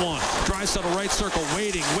 2-on-1. Draisaitl right circle,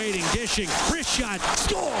 waiting, dishing, wrist shot,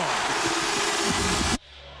 score!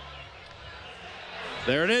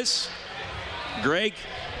 There it is. Greg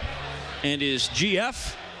and his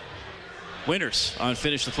GF winners on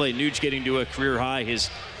Finish the Play. Nuge getting to a career high, his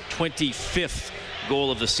 25th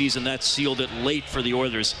goal of the season. That sealed it late for the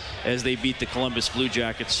Oilers as they beat the Columbus Blue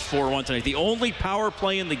Jackets 4-1 tonight. The only power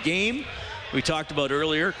play in the game we talked about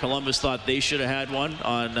earlier. Columbus thought they should have had one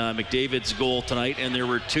on McDavid's goal tonight, and there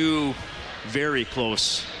were 2 very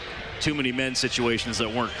close too-many-men situations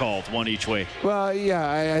that weren't called, one each way. Well,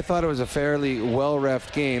 yeah, I thought it was a fairly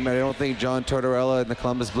well-reffed game. I don't think John Tortorella and the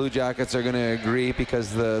Columbus Blue Jackets are going to agree,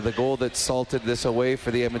 because the goal that salted this away for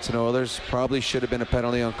the Edmonton Oilers probably should have been a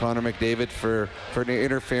penalty on Connor McDavid for an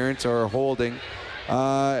interference or a holding.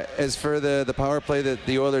 As for the power play that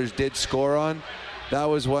the Oilers did score on, that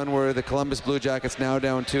was one where the Columbus Blue Jackets, now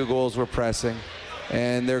down 2 goals, were pressing,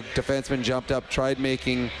 and their defenseman jumped up, tried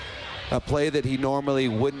making a play that he normally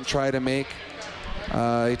wouldn't try to make.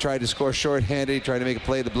 He tried to score shorthanded. He tried to make a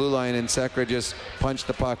play at the blue line, and Sekera just punched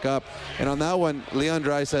the puck up. And on that one, Leon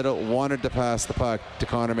Draisaitl wanted to pass the puck to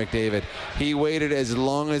Connor McDavid. He waited as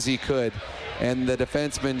long as he could, and the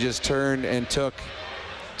defenseman just turned and took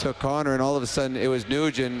Connor, and all of a sudden it was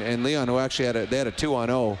Nuge and Leon who actually had a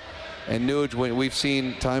 2-on-0. And Nuge, we've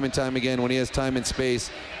seen time and time again, when he has time and space,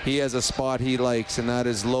 he has a spot he likes, and that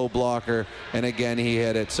is low blocker, and again he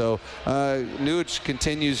hit it. So Nuge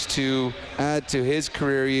continues to add to his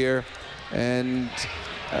career year, and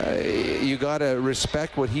you got to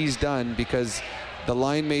respect what he's done, because the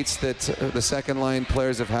line mates that the second line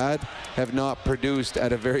players have not produced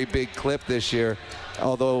at a very big clip this year.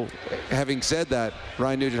 Although, having said that,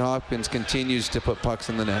 Ryan Nugent-Hopkins continues to put pucks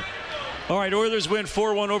in the net. All right, Oilers win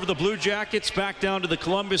 4-1 over the Blue Jackets. Back down to the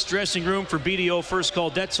Columbus dressing room for BDO First Call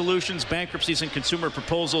Debt Solutions, bankruptcies and consumer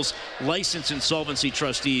proposals, licensed insolvency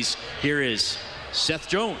trustees. Here is Seth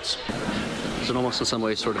Jones. Does it almost in some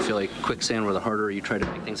ways sort of feel like quicksand, where the harder you try to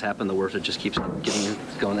make things happen, the worse it just keeps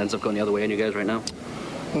ends up going the other way on you guys right now?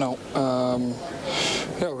 No.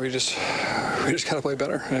 Yeah, we just got to play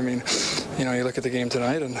better. I mean, you look at the game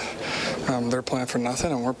tonight, and they're playing for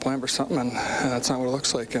nothing, and we're playing for something, and that's not what it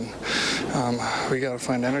looks like. And we got to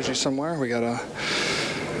find energy somewhere. We got to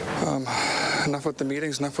enough with the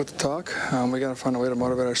meetings, enough with the talk. We got to find a way to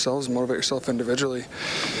motivate ourselves, motivate yourself individually,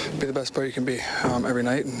 be the best player you can be every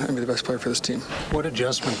night, and be the best player for this team. What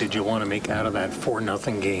adjustment did you want to make out of that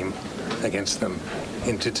 4-0 game against them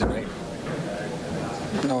into tonight?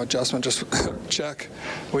 No adjustment, just check.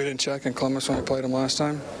 We didn't check in Columbus when we played them last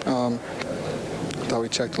time. Thought we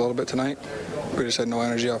checked a little bit tonight. We just had no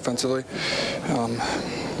energy offensively.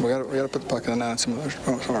 We got to put the puck in the net on some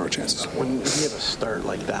of our chances. When you have a start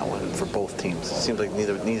like that one for both teams, it seems like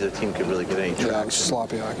neither team could really get any traction. Yeah, it was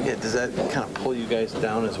sloppy hockey. Yeah, does that kind of pull you guys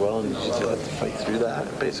down as well, and you just have to fight through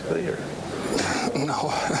that, basically, or?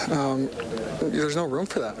 No. There's no room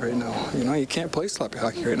for that right now. You can't play sloppy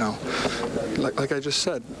hockey right now. Like I just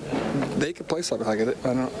said, they could play something like it.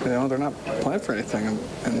 I don't, they're not playing for anything,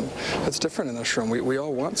 and it's different in this room. We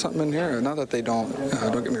all want something in here. Not that they don't.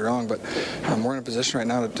 Don't get me wrong, but we're in a position right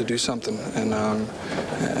now to do something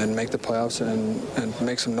and make the playoffs and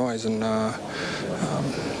make some noise. And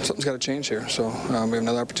something's got to change here. So we have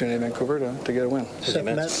another opportunity in Vancouver to get a win.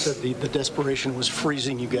 Matt said the desperation was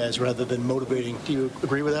freezing you guys rather than motivating. Do you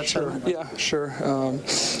agree with that? Sure. Yeah, sure.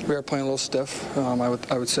 We are playing a little stiff,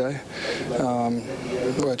 I would say,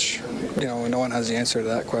 which no one has the answer to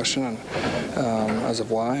that question, and as of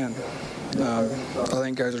why. And I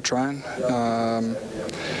think guys are trying.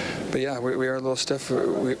 But yeah, we are a little stiff.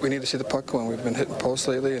 We need to see the puck going. We've been hitting posts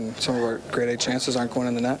lately, and some of our grade A chances aren't going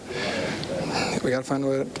in the net. We got to find a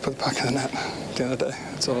way to put the puck in the net at the end of the day.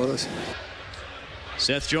 That's all it is.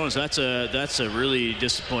 Seth Jones, that's a really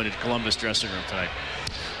disappointed Columbus dressing room tonight.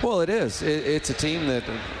 Well, it is. It's a team that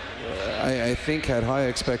I think had high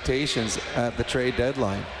expectations at the trade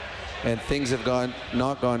deadline, and things have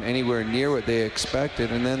not gone anywhere near what they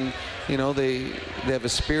expected. And then, they have a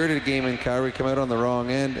spirited game in Calgary, come out on the wrong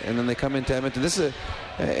end, and then they come into Edmonton. This is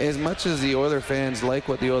as much as the Oilers fans like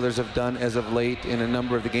what the Oilers have done as of late in a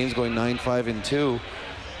number of the games, going 9-5-2.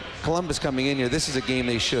 Columbus coming in here, this is a game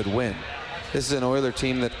they should win. This is an Oiler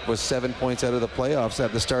team that was 7 points out of the playoffs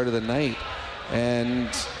at the start of the night, and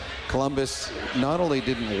Columbus not only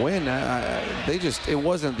didn't win, it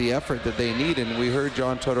wasn't the effort that they need. And we heard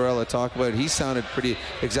John Tortorella talk about it. He sounded pretty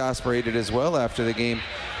exasperated as well after the game.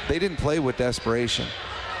 They didn't play with desperation.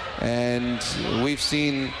 And we've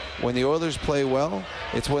seen when the Oilers play well,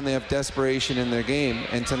 it's when they have desperation in their game.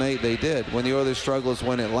 And tonight they did. When the Oilers struggle is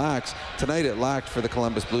when it lacks. Tonight it lacked for the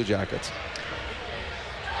Columbus Blue Jackets.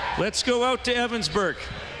 Let's go out to Evansburg,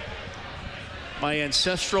 my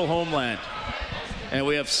ancestral homeland. And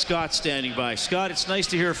we have Scott standing by. Scott, it's nice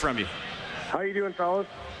to hear from you. How you doing, fellas?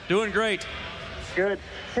 Doing great. Good.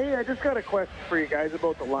 Hey, I just got a question for you guys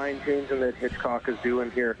about the line changing that Hitchcock is doing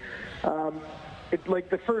here. Like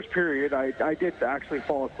the first period, I did actually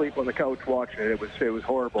fall asleep on the couch watching it. It was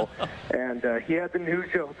horrible. And he had the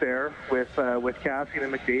Nuge out there with Kassian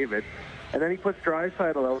and McDavid, and then he puts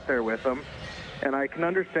Draisaitl out there with him. And I can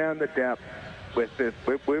understand the depth with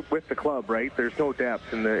the club, right? There's no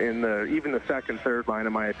depth in the even the second, third line,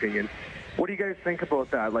 in my opinion. What do you guys think about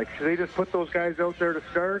that? Like, should they just put those guys out there to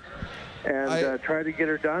start and try to get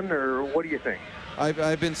her done, or what do you think?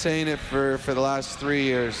 I've been saying it for the last 3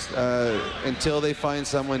 years. Until they find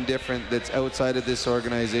someone different that's outside of this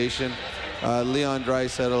organization, Leon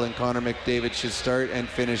Draisaitl and Connor McDavid should start and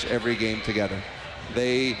finish every game together.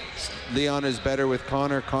 Leon is better with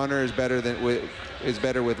Connor. Connor is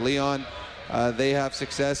better with Leon. They have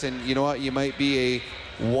success, and you know what? You might be a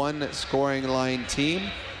one scoring line team,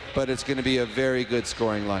 but it's going to be a very good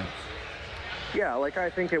scoring line. Yeah, like I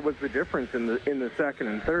think it was the difference in the second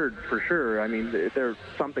and third for sure. I mean,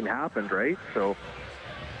 something happened, right? So.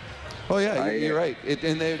 Oh yeah, you're right.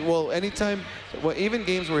 Even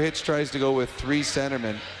games where Hitch tries to go with three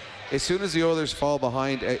centermen, as soon as the Oilers fall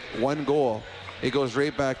behind at one goal, it goes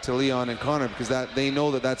right back to Leon and Connor, because they know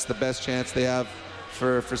that's the best chance they have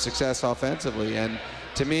for success offensively. And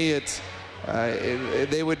to me, it's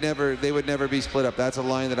they would never be split up. That's a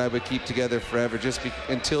line that I would keep together forever,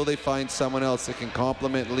 until they find someone else that can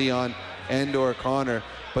complement Leon and or Connor,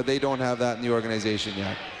 but they don't have that in the organization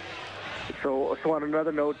yet. So on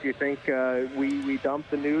another note, do you think we dump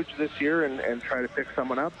the Nuge this year and try to pick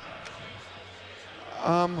someone up?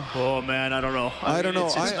 Oh man, I don't know. I don't know.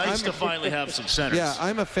 It's nice to finally have some centers. Yeah,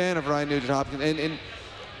 I'm a fan of Ryan Nugent-Hopkins, and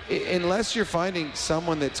unless you're finding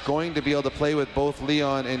someone that's going to be able to play with both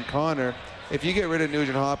Leon and Connor, if you get rid of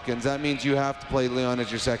Nugent-Hopkins, that means you have to play Leon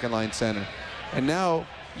as your second line center. And now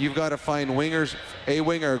you've got to find wingers, a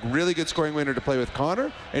really good scoring winger to play with Connor,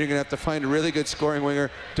 and you're going to have to find a really good scoring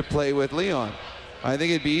winger to play with Leon. I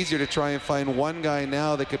think it'd be easier to try and find one guy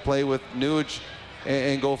now that could play with Nuge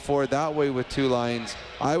and go forward that way with two lines.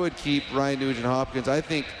 I would keep Ryan Nugent-Hopkins. I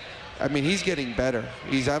mean, he's getting better.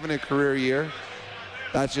 He's having a career year.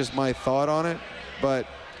 That's just my thought on it. But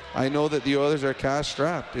I know that the Oilers are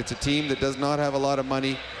cash-strapped. It's a team that does not have a lot of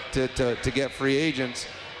money to get free agents,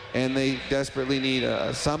 and they desperately need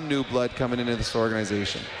some new blood coming into this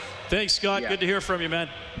organization. Thanks, Scott. Yeah. Good to hear from you, man.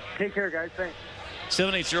 Take care, guys. Thanks.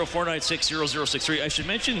 780-496-0063. I should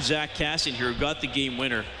mention Zach Kassian here, who got the game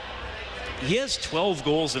winner. He has 12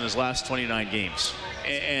 goals in his last 29 games.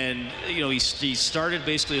 And, he started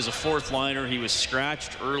basically as a fourth liner. He was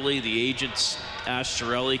scratched early. The agents asked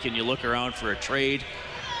Chiarelli, can you look around for a trade?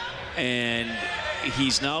 And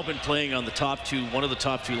he's now been playing on one of the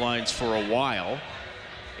top two lines for a while.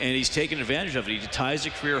 And he's taken advantage of it. He ties a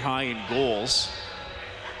career high in goals.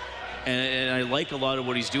 And I like a lot of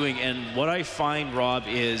what he's doing. And what I find, Rob,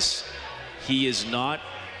 is he is not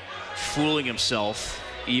fooling himself,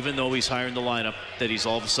 even though he's higher in the lineup, that he's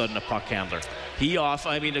all of a sudden a puck handler.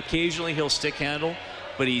 Occasionally he'll stick handle,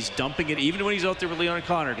 but he's dumping it, even when he's out there with Leon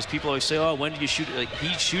Connor, because people always say, oh, when do you shoot it? Like,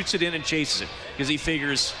 he shoots it in and chases it, because he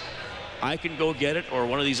figures, I can go get it, or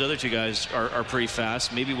one of these other two guys are pretty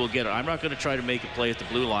fast. Maybe we'll get it. I'm not going to try to make a play at the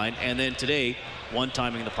blue line. And then today,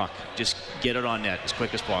 one-timing the puck. Just get it on net as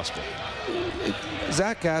quick as possible.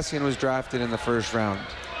 Zach Kassian was drafted in the first round.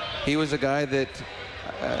 He was a guy that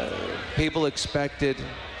people expected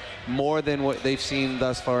more than what they've seen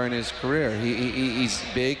thus far in his career. He's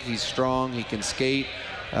big, he's strong, he can skate,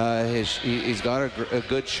 he's got a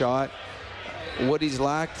good shot. What he's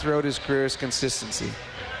lacked throughout his career is consistency.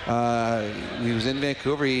 He was in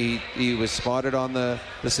Vancouver, he was spotted on the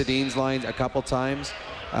Sedin's line a couple times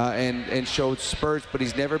and showed spurts, but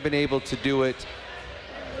he's never been able to do it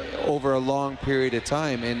over a long period of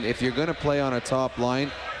time. And if you're going to play on a top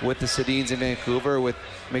line with the Sedins in Vancouver, with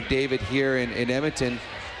McDavid here in Edmonton,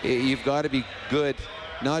 you've got to be good,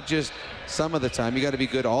 not just some of the time, you got to be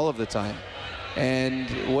good all of the time. And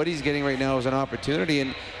what he's getting right now is an opportunity,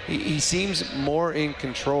 and he seems more in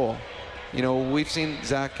control. You know, we've seen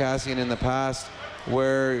Zach Kassian in the past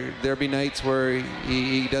where there'll be nights where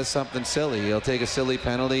he does something silly. He'll take a silly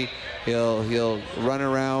penalty, he'll run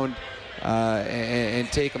around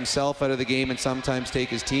and take himself out of the game, and sometimes take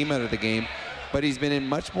his team out of the game. But he's been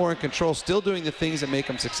much more in control, still doing the things that make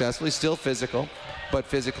him successful. He's still physical, but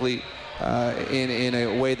physically in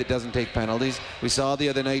a way that doesn't take penalties. We saw the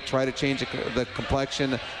other night try to change the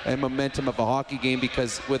complexion and momentum of a hockey game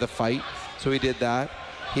with a fight, so he did that.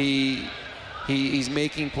 He's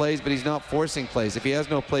making plays, but he's not forcing plays. If he has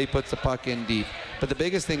no play, he puts the puck in deep. But the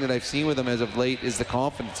biggest thing that I've seen with him as of late is the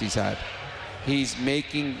confidence he's had. He's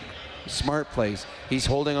making smart plays. He's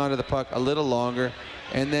holding onto the puck a little longer,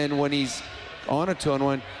 and then when he's on a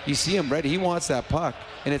 2-on-1, you see him ready. He wants that puck,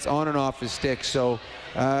 and it's on and off his stick. So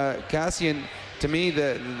Kassian, to me,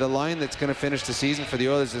 the line that's going to finish the season for the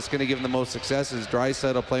Oilers, that's going to give them the most success, is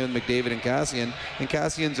Draisaitl playing with McDavid and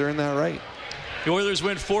Kassian's earned that right. The Oilers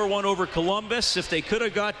win 4-1 over Columbus. If they could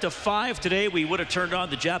have got to 5 today, we would have turned on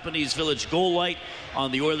the Japanese Village goal light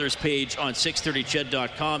on the Oilers page on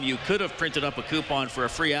 630ched.com. You could have printed up a coupon for a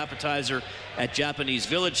free appetizer at Japanese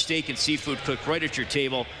Village. Steak and seafood cooked right at your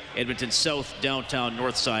table. Edmonton South, downtown,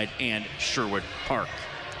 Northside, and Sherwood Park.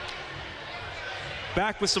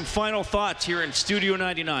 Back with some final thoughts here in Studio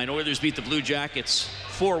 99. Oilers beat the Blue Jackets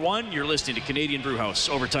 4-1. You're listening to Canadian Brewhouse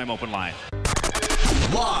Overtime Open Line.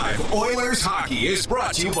 Live Oilers hockey is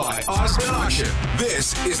brought to you by Osmond Auction.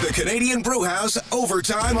 This is the Canadian Brewhouse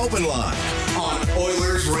Overtime Open Line on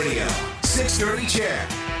Oilers Radio. 630 CHED.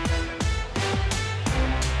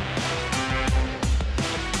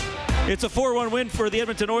 It's a 4-1 win for the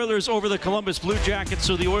Edmonton Oilers over the Columbus Blue Jackets,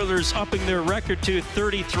 so the Oilers upping their record to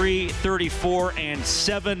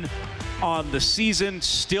 33-34-7 on the season.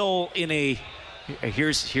 Still in a,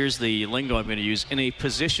 here's the lingo I'm going to use, in a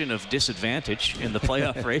position of disadvantage in the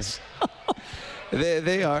playoff race.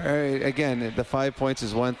 They are. Again, the 5 points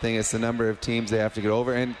is one thing. It's the number of teams they have to get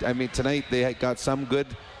over. And, I mean, tonight they got some good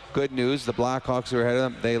news. The Blackhawks, who were ahead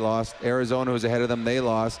of them, they lost. Arizona, who was ahead of them, they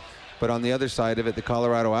lost. But on the other side of it, the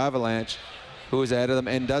Colorado Avalanche, who is ahead of them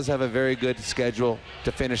and does have a very good schedule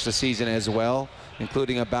to finish the season as well,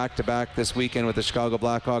 including a back-to-back this weekend with the Chicago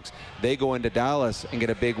Blackhawks. They go into Dallas and get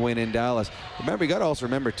a big win in Dallas. Remember, you got to also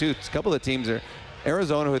remember, too, a couple of teams are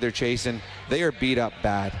Arizona, who they're chasing, they are beat up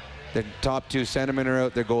bad. Their top two centermen are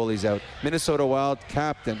out, their goalie's out. Minnesota Wild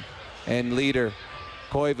captain and leader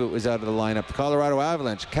Koivu is out of the lineup. The Colorado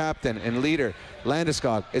Avalanche captain and leader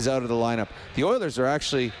Landeskog is out of the lineup. The Oilers are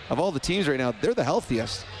actually, of all the teams right now, they're the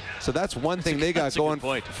healthiest. So that's one thing they got going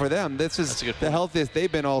for them. This is the healthiest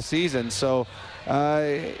they've been all season. So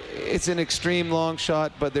it's an extreme long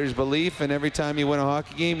shot, but there's belief, and every time you win a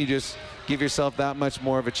hockey game, you just give yourself that much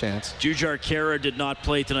more of a chance. Jujhar Khaira did not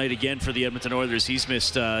play tonight again for the Edmonton Oilers. He's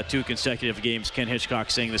missed 2 consecutive games. Ken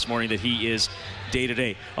Hitchcock saying this morning that he is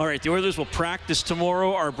day-to-day. All right, the Oilers will practice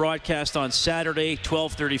tomorrow. Our broadcast on Saturday,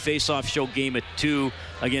 12:30 face-off show, game at 2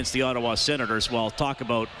 against the Ottawa Senators. Well, talk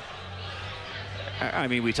about, I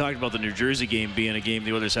mean, we talked about the New Jersey game being a game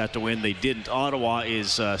the Oilers had to win. They didn't. Ottawa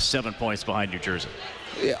is 7 points behind New Jersey.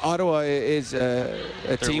 Yeah, Ottawa is a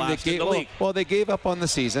team that they gave up on the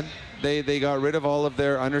season. They got rid of all of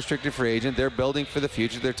their unrestricted free agent. They're building for the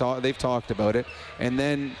future. They've talked about it. And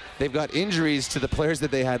then they've got injuries to the players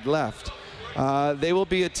that they had left. They will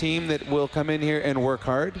be a team that will come in here and work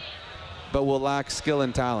hard, but will lack skill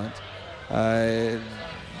and talent.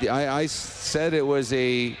 I said it was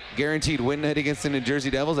a guaranteed win night against the New Jersey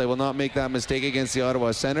Devils. I will not make that mistake against the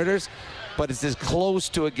Ottawa Senators, but it's as close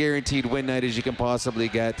to a guaranteed win night as you can possibly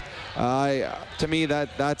get. To me,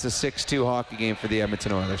 that's a 6-2 hockey game for the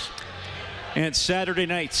Edmonton Oilers. And Saturday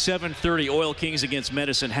night, 7:30, Oil Kings against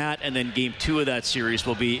Medicine Hat, and then Game 2 of that series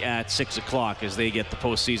will be at 6 o'clock as they get the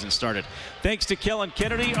postseason started. Thanks to Kellen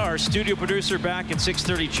Kennedy, our studio producer back at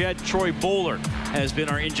 6:30 CHED. Troy Bowler has been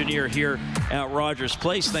our engineer here at Rogers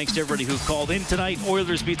Place. Thanks to everybody who called in tonight.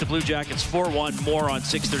 Oilers beat the Blue Jackets 4-1. More on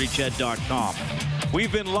 630ched.com.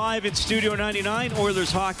 We've been live in Studio 99.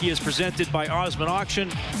 Oilers Hockey is presented by Osmond Auction.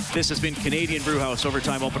 This has been Canadian Brewhouse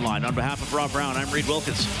Overtime Open Line. On behalf of Rob Brown, I'm Reed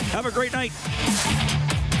Wilkins. Have a great night.